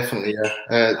definitely,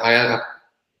 yeah.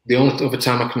 The only other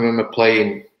time I can remember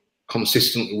playing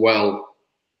consistently well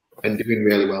and doing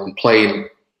really well and playing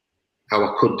how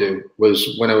I could do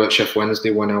was when I was at Chef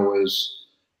Wednesday when I was,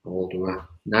 how old was I?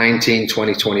 19,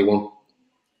 20, 21.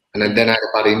 And then I had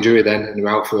a bad injury then and we were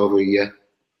out for over a year.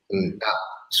 And that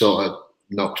sort of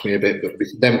knocked me a bit. But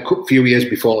then a few years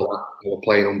before that, I was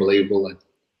playing unbelievable then.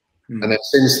 And then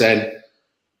since then,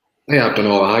 yeah, I've done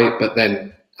all right. But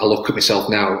then I look at myself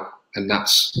now and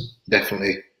that's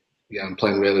definitely, yeah, I'm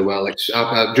playing really well.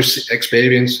 I've just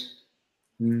experience.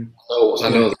 I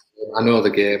know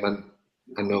the game and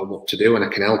I know what to do and I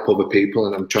can help other people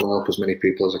and I'm trying to help as many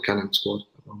people as I can in the squad.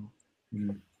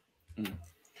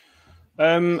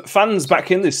 Fans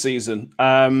back in this season.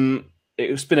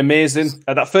 It's been amazing.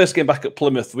 That first game back at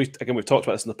Plymouth, we've talked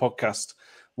about this in the podcast.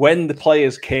 When the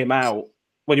players came out,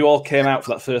 when you all came out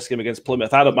for that first game against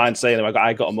Plymouth, I don't mind saying it,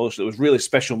 I got emotional. It was a really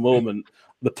special moment.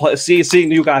 The players,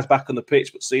 seeing you guys back on the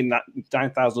pitch, but seeing that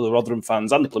 9,000 of the Rotherham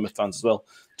fans and the Plymouth fans as well,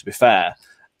 to be fair,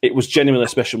 it was genuinely a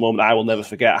special moment I will never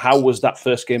forget. How was that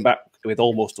first game back with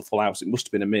almost a full house? It must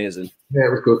have been amazing. Yeah,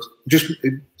 it was good. Just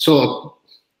sort of,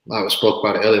 like I spoke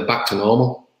about it earlier, back to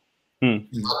normal.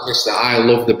 I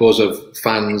love the buzz of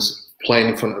fans playing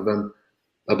in front of them,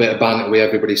 a bit of banter with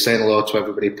everybody, saying hello to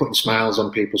everybody, putting smiles on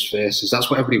people's faces.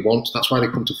 That's what everybody wants. That's why they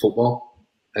come to football.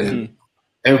 And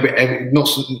everybody, not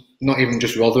even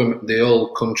just Rotherham, the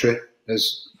whole country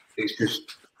it's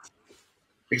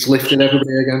lifting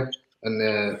everybody again.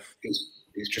 And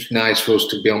it's just nice for us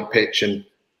to be on pitch and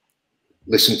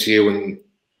listen to you and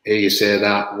hear you say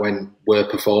that when we're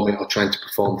performing or trying to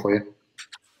perform for you.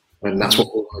 And that's what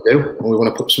we want to do. And we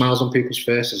want to put smiles on people's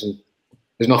faces. And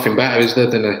there's nothing better, is there,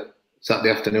 than a Saturday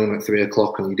afternoon at 3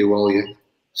 o'clock and you do all your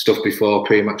stuff before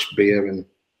pre-match beer and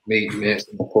meet your mates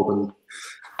in the pub and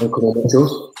come on with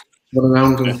us.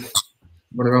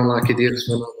 Run around like idiots.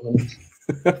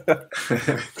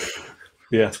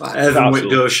 Yeah. Like Evan with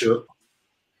door shut.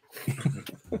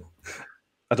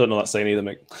 I don't know that saying either,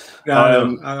 Mick.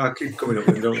 No, I'll keep coming up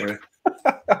with it, don't worry.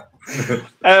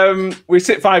 We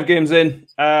sit 5 games in.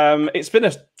 It's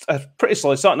been a pretty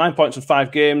solid start. 9 points in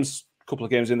 5 games. A couple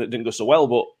of games in that didn't go so well,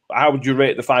 but how would you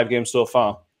rate the 5 games so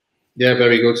far? Yeah,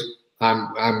 very good.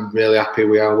 I'm really happy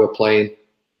we're playing.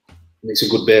 It's a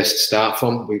good base to start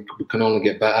from. We can only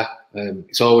get better.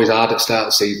 It's always hard at the start of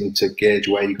the season to gauge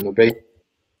where you're going to be.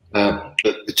 But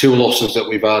the 2 losses that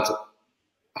we've had,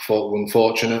 I thought were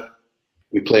unfortunate.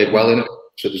 We played well in it,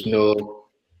 so there's no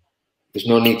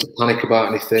need to panic about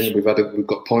anything. We've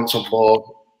got points on board.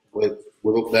 We're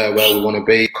up there where we want to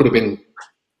be. Could have been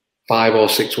 5 or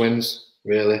 6 wins,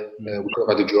 really. We could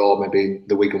have had a draw, maybe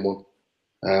the Wigan one.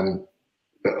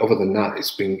 But other than that,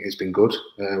 it's been good.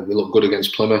 We look good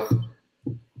against Plymouth.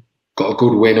 Got a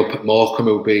good win up at Morecambe,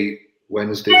 who beat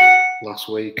Wednesday last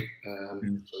week. So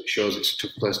it shows it's a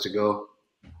tough place to go.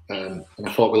 And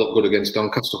I thought we looked good against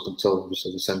Doncaster up until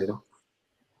obviously the sending off.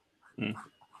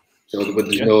 So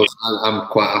I'm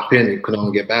quite happy, and it can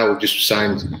only get better. We've just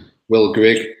signed Will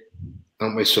Grigg,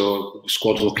 haven't we? So the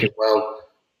squad's looking well.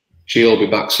 She'll be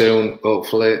back soon,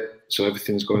 hopefully. So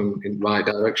everything's going in the right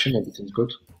direction. Everything's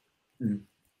good.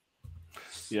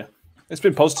 Yeah, it's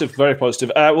been positive, very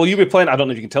positive. Will you be playing? I don't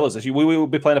know if you can tell us this. We will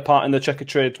be playing a part in the Checker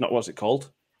Trade. Not what's it called?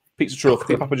 Pizza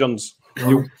Trophy, Papa John's.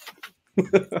 No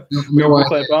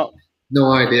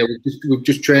idea. We've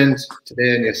just trained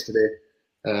today and yesterday.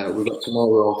 We've got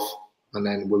tomorrow off, and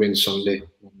then we're in Sunday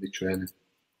training,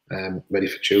 ready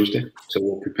for Tuesday. So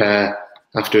we'll prepare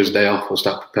after his day off. We'll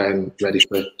start preparing ready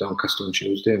for Doncaster on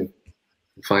Tuesday, and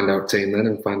find out team then,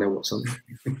 and find out what's on.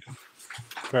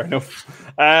 Fair enough.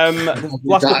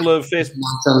 Last couple of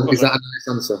Facebook. Is that a nice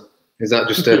answer? Is that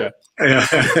just a? Yeah.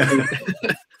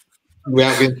 We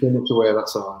aren't giving too much away.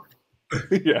 That's all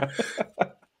right. Yeah.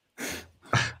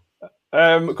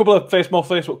 A couple of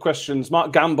Facebook questions.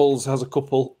 Mark Gambles has a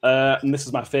couple, and this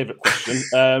is my favourite question.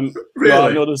 Really? You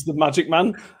are known as the Magic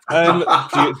Man.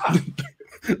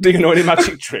 Do you know any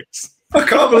magic tricks? I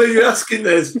can't believe you're asking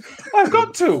this. I've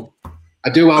got to. I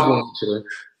do have one actually.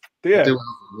 Yeah. I do have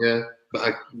one, yeah.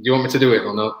 But do you want me to do it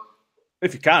or not?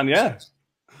 If you can, yeah.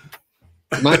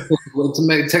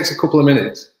 It takes a couple of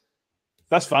minutes.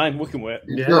 That's fine. We can wait.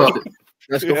 Yeah. No.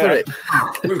 Let's go for it.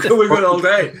 We've got all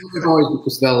day.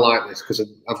 Because they'll like this, because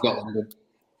I've got them.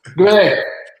 Great.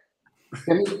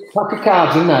 Give me a pack of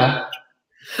cards in there.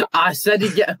 I said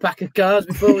he'd get a pack of cards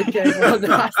before we came on.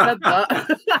 I said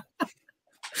that.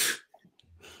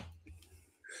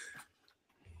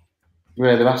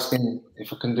 Great, they're asking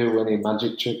if I can do any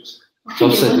magic tricks.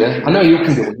 John said, yeah. I know you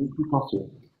can do it. You keep off it.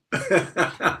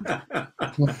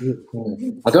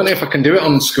 I don't know if I can do it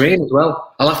on screen as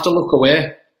well. I'll have to look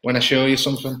away when I show you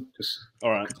something.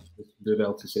 All right. You'll be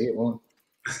able to see it, won't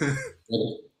I?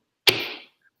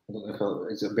 I don't know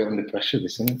if it's a bit under pressure,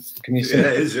 this, isn't it? Can you see Yeah,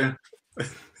 it? it is, yeah. I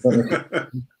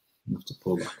have to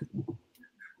pull back.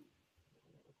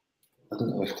 I don't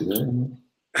know if to do it.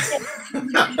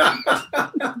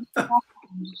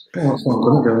 Oh, it's not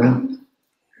going to go in.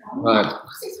 Right.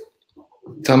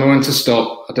 Tell me when to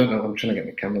stop. I don't know. I'm trying to get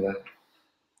my camera there.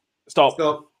 Stop.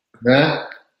 There?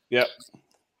 Yep.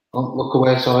 Oh, look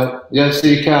away, sorry. Yeah,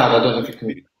 see your card. I don't know if you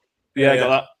can. Yeah, I got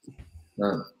that.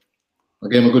 No. I'll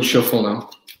give him a good shuffle now.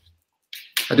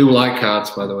 I do like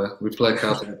cards, by the way. We play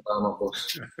cards in the farm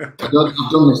bus. I've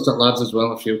done this to lads as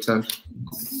well a few times.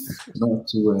 Not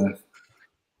to.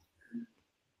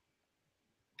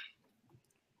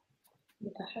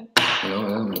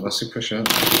 No, yeah, that's super pressure.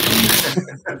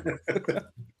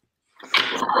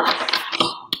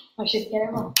 I should get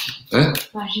it wrong. Eh?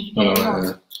 I should get it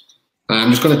wrong. I'm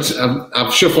just going to.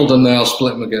 I've shuffled them there. I'll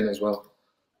split them again as well.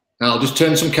 Now I'll just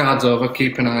turn some cards over.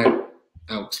 Keep an eye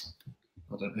out.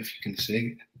 I don't know if you can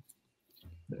see.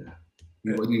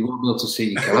 You won't be able to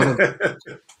see your card.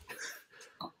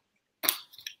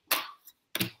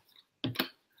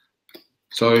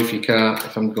 Sorry if you can't.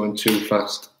 If I'm going too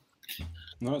fast.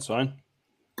 No, it's fine.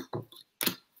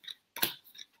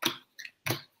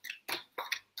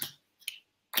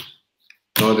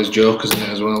 Oh, there's jokers in it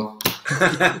as well.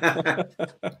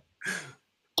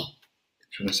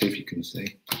 Trying to see if you can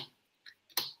see.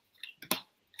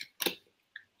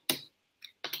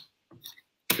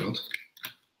 God.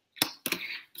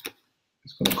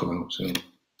 It's going to come out soon.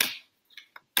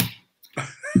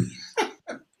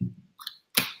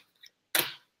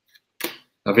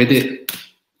 I've hid it.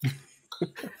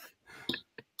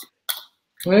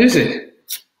 Where is it?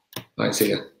 Right, it's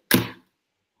here.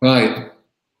 Right.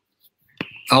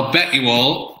 I'll bet you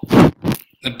all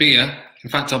a beer. In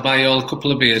fact, I'll buy you all a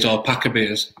couple of beers or a pack of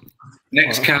beers.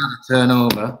 Next card I turn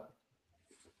over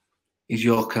is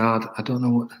your card. I don't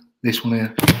know what this one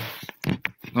here.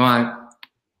 All right.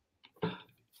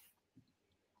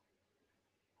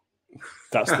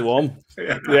 That's the one.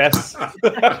 Yes.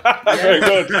 Very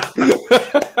good.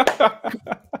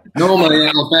 Normally,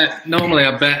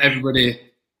 I bet everybody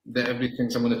that everybody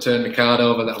thinks I'm going to turn the card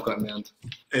over that I've got in my hand.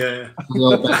 Yeah.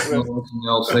 They'll bet,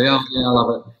 they'll say, "Oh, yeah, I'll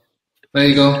have it." There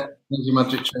you go. There's your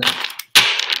magic trick.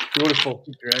 Beautiful.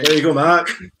 Great. There you go, Mark.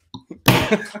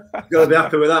 Got to be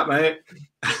happy with that, mate.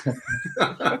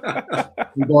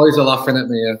 You boys are laughing at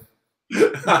me here.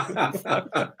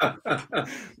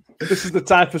 This is the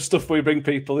type of stuff we bring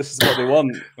people. This is what they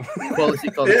want. Quality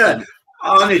content. Yeah.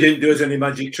 Arnie didn't do us any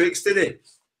magic tricks, did he?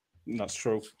 That's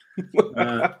true.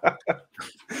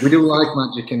 We do like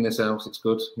magic in this house. It's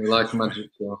good. We like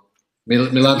magic. So. My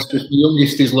lad's just the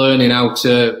youngest is learning how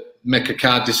to make a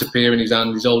card disappear in his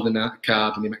hand. He's holding that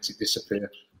card and he makes it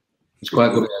disappear. He's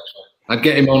quite good at it, actually. I'd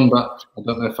get him on, but I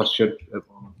don't know if I should.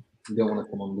 You don't want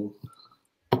to come on, do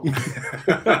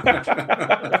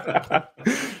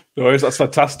No worries, that's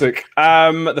fantastic.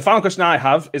 The final question I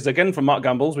have is again from Mark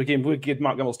Gambles. We give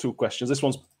Mark Gambles 2 questions. This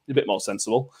one's a bit more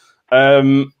sensible.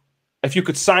 If you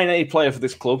could sign any player for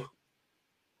this club,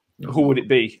 who would it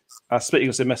be? I expect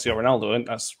you're going to say Messi or Ronaldo, and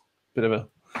that's a bit of a...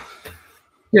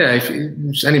 Yeah, if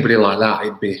it's anybody like that,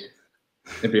 it'd be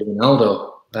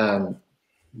Ronaldo.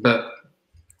 But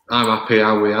I'm happy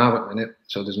how we are at the minute,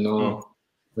 so there's no...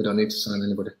 We don't need to sign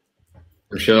anybody.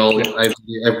 I'm sure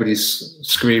everybody's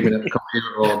screaming at the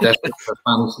computer or desperate for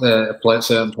fans,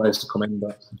 certain players to come in,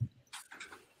 but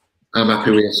I'm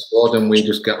happy with the squad and we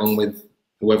just get on with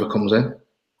whoever comes in.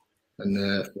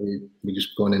 And we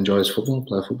just go and enjoy his football,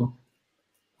 play football.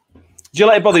 Do you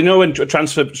let it bother? You know, when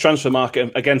transfer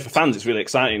market, again, for fans, it's really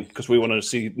exciting because we want to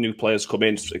see new players come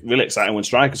in. It's really exciting when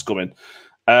strikers come in.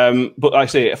 But like I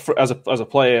say, as a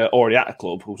player already at a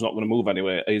club who's not going to move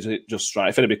anywhere, is it just right?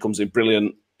 If anybody comes in,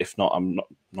 brilliant. If not, I'm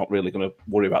not really going to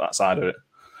worry about that side of it.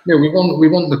 Yeah, we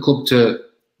want the club to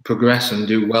progress and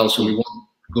do well, so we want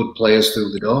good players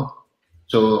through the door.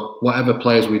 So whatever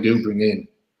players we do bring in,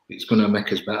 it's going to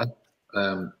make us better.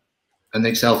 And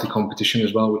it's healthy competition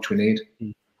as well, which we need.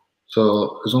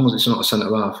 So as long as it's not a centre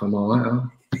half, I'm all right.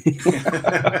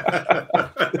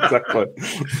 Exactly.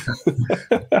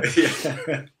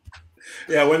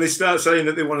 Yeah, when they start saying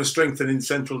that they want to strengthen in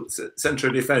central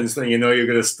defence, then you know you're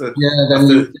going to start. Yeah, then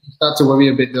you start to worry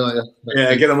a bit, don't you?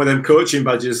 Yeah, get on with them coaching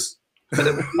badges.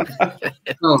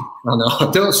 Oh, I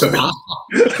know. Don't say that.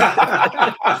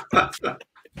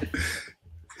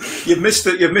 You've missed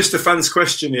the fans'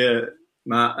 question here,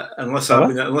 Matt. Unless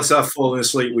I've fallen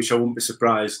asleep, which I wouldn't be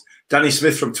surprised. Danny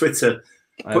Smith from Twitter.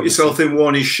 Put yourself in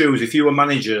Warney's shoes. If you were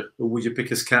manager, who would you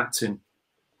pick as captain?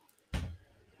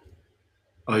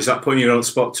 Oh, is that putting you on the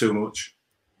spot too much?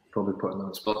 Probably putting on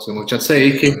the spot too much. I'd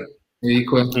say Ike.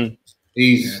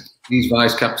 He's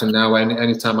vice captain now.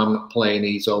 Anytime I'm not playing,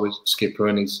 he's always skipper.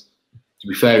 And to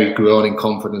be fair, he's grown in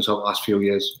confidence over the last few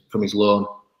years from his loan.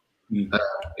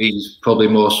 He's probably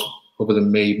other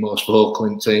than me, most vocal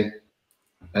in the team.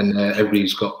 And everybody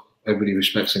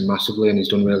respects him massively, and he's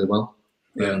done really well.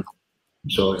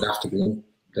 So it'd have to be him,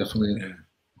 definitely.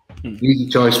 Yeah. Easy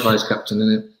choice, vice captain,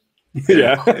 isn't it?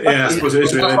 Yeah, I suppose it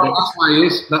is. Really. That's why he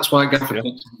is. That's why Gaffer picks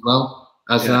him as well.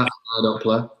 As that, I don't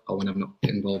play, or when I'm not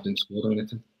involved in squad or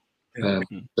anything.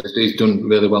 But he's done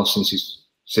really well since he's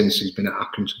been at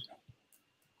Accrington.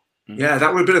 Yeah,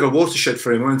 that was a bit of a watershed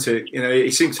for him, wasn't it? You know, he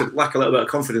seemed to lack a little bit of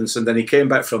confidence, and then he came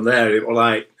back from there. It was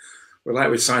like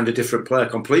we'd signed a different player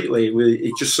completely.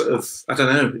 He just sort of, I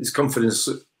don't know, his confidence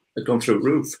had gone through the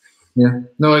roof. Yeah,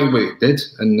 no, it did,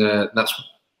 and that's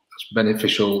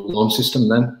beneficial loan system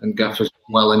then. And Gaffer's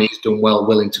done well, and he's done well,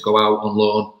 willing to go out on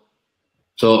loan.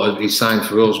 So he signed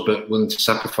for us, but willing to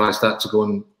sacrifice that to go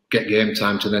and get game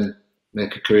time to then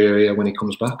make a career here when he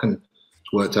comes back, and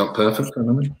it's worked out perfect for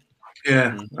him.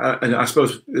 Yeah, and I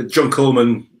suppose John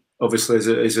Coleman obviously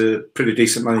is a pretty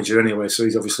decent manager anyway, so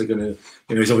he's obviously going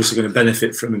to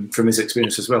benefit from his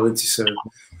experience as well, isn't he? So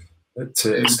at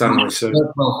Stanley, so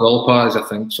well for all parties, I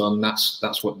think. So, and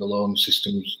that's what the loan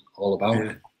system's all about.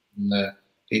 Yeah. And,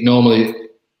 it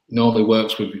normally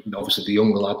works with obviously the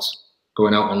younger lads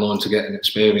going out on loan to get an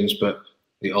experience, but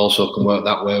it also can work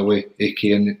that way with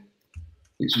Icky, and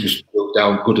it's just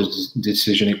how good a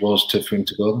decision it was for him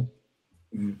to go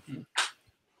there.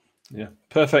 Yeah,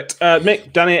 perfect.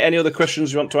 Mick, Danny, any other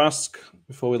questions you want to ask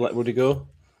before we let Woody go?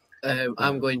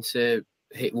 I'm going to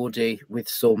hit Woody with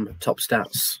some top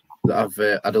stats that I've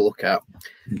had a look at.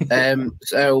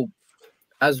 So,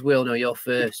 as we all know, your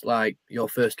first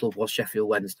club was Sheffield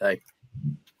Wednesday,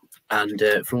 and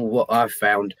from what I've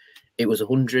found, it was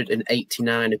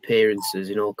 189 appearances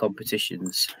in all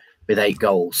competitions with 8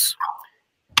 goals.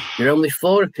 You're only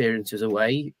 4 appearances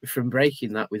away from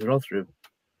breaking that with Rotherham.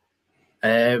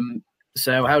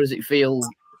 So how does it feel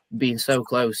being so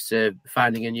close to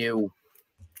finding a new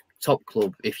top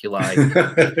club, if you like?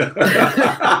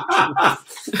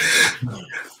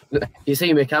 You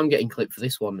see, Mick, I'm getting clipped for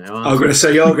this one now. I'm going to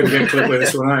say you're going to get clipped with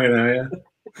this one, aren't you? Now,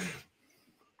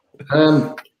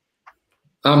 yeah.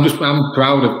 I'm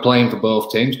proud of playing for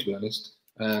both teams, to be honest.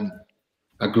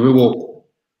 I grew up.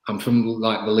 I'm from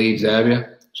like the Leeds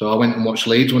area, so I went and watched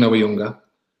Leeds when I was younger.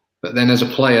 But then as a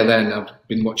player, I've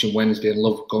been watching Wednesday and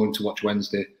love going to watch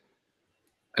Wednesday.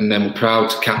 And then we're proud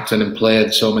to captain and play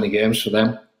so many games for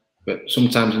them. But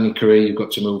sometimes in your career, you've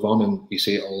got to move on, and you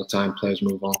see it all the time. Players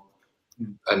move on,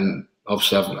 and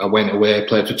obviously I went away,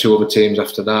 played for 2 other teams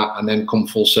after that, and then come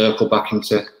full circle back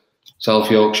into South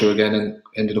Yorkshire again, and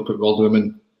ended up at Rotherham.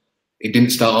 And it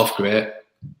didn't start off great.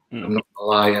 I'm not gonna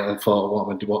lie. I thought,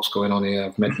 what's going on here?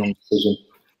 I've made the wrong decision.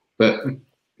 But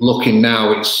looking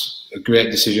now, it's a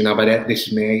great decision. This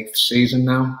is my 8th season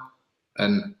now,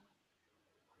 and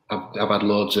I've had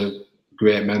loads of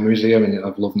great memories here, and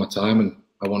I've loved my time, and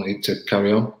I wanted to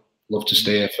carry on. Love to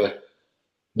stay here for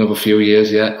another few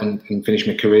years yet, and finish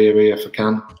my career here if I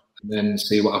can, and then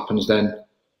see what happens then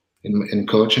in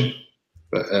coaching.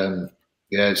 But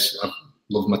I've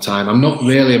loved my time. I'm not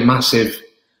really a massive.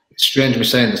 It's strange me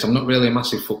saying this. I'm not really a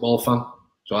massive football fan,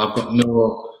 so I've got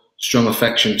no strong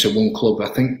affection to one club.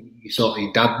 I think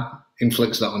your dad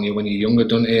inflicts that on you when you're younger,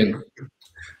 doesn't he? And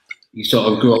you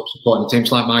sort of grow up supporting the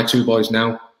teams. Like my 2 boys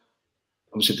now,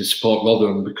 obviously they support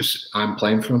Rotherham because I'm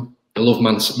playing for them. They love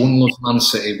one loves Man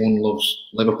City, one loves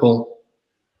Liverpool,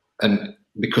 and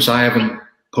because I haven't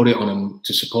put it on them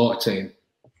to support a team,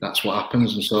 that's what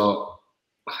happens. And so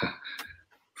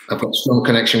I've got a strong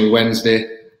connection with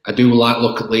Wednesday. I do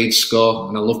look at Leeds score,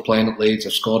 and I love playing at Leeds.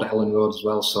 I've scored at Ellen Road as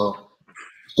well, so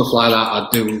stuff like that I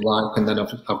do like. And then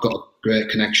I've got a great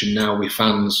connection now with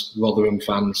fans, Rotherham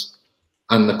fans,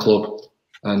 and the club.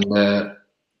 And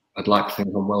I'd like to think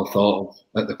I'm well thought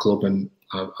of at the club, and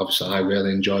obviously I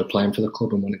really enjoy playing for the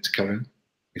club and want it to carry on.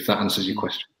 If that answers your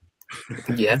question.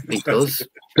 Yeah, it does.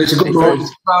 But it's a good moment,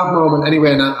 it's a proud moment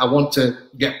anyway, and I want to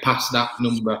get past that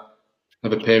number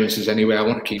of appearances anyway. I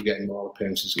want to keep getting more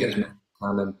appearances, get as many as I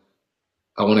can, and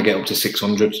I want to get up to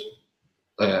 600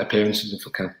 appearances if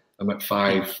I can. I'm at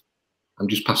 5. I'm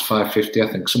just past 550, I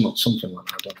think, something like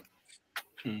that.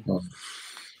 I don't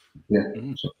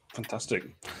know. So. Fantastic.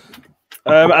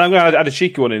 And I'm going to add a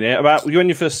cheeky one in here about when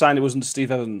you first signed. It was under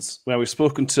Steve Evans. Where we've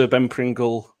spoken to Ben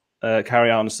Pringle, Carrie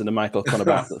Arneson, and Michael O'Connor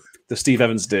about the Steve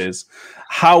Evans days.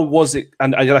 How was it?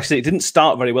 And like I say, it didn't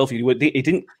start very well for you.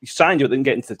 You signed you, but didn't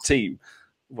get into the team.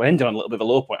 We ended on a little bit of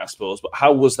a low point, I suppose. But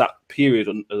how was that period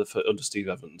under Steve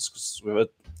Evans? Because we had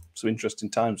some interesting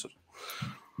times.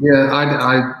 Yeah,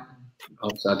 I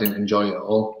obviously I didn't enjoy it at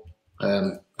all.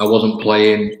 I wasn't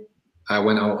playing. I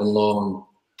went out on loan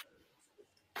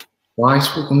twice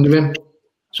under him,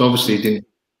 so obviously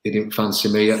he didn't fancy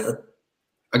me.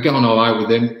 I get on all right with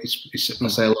him. I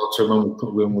say hello to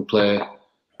him when we play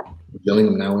with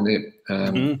Gillingham now, isn't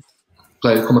it?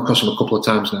 Come across him a couple of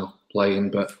times now playing,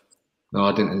 but no,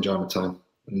 I didn't enjoy my time,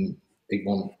 and it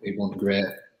wasn't great.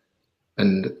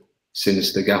 And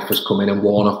since the gaffers come in and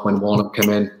when Warnock came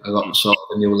in, I got sort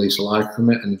of a new lease of life from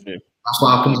it, and that's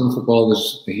what happens in football.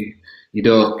 You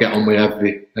don't get on with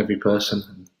every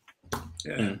person.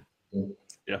 Yeah.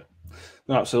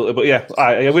 No, absolutely. But yeah,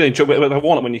 I really enjoy it. I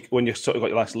want it when you sort of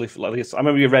got your last leaf like this. I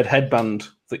remember your red headband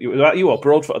that you or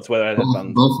Broadfoot to wear a red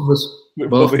headband. Both of us.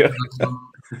 Both.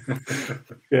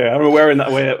 Yeah, I remember wearing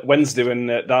that way at Wednesday when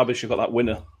Derbyshire got that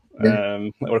winner.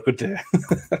 That were a good day.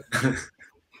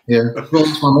 Yeah,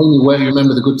 you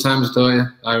remember the good times, don't you?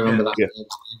 I remember that. Yeah.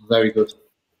 Very good.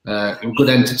 It was a good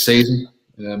end to the season.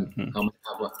 I can't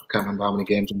remember how many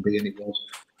games unbeaten it was.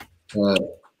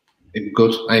 It was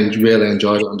good. I really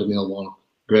enjoyed it under Neil Warnock.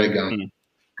 Great guy.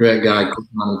 Great guy, good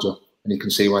manager. And you can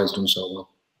see why he's done so well.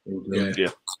 Yeah.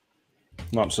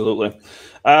 Absolutely. So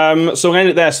we're going to end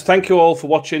it there. So thank you all for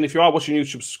watching. If you are watching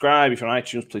YouTube, subscribe. If you're on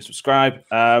iTunes, please subscribe.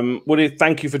 Woody,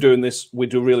 thank you for doing this. We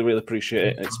do really, really appreciate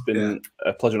it. It's been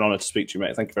a pleasure and honour to speak to you,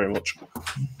 mate. Thank you very much.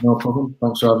 No problem.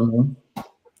 Thanks for having me.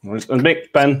 And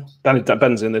Mick, Ben, Danny,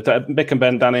 Ben's in there. Mick and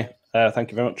Ben, Danny,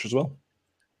 thank you very much as well.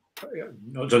 I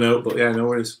don't know, but yeah, no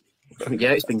worries.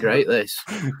 Yeah, it's been great, this.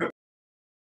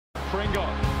 Pringle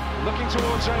looking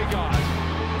towards Agard.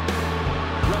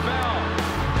 Ravel,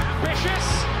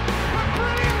 ambitious.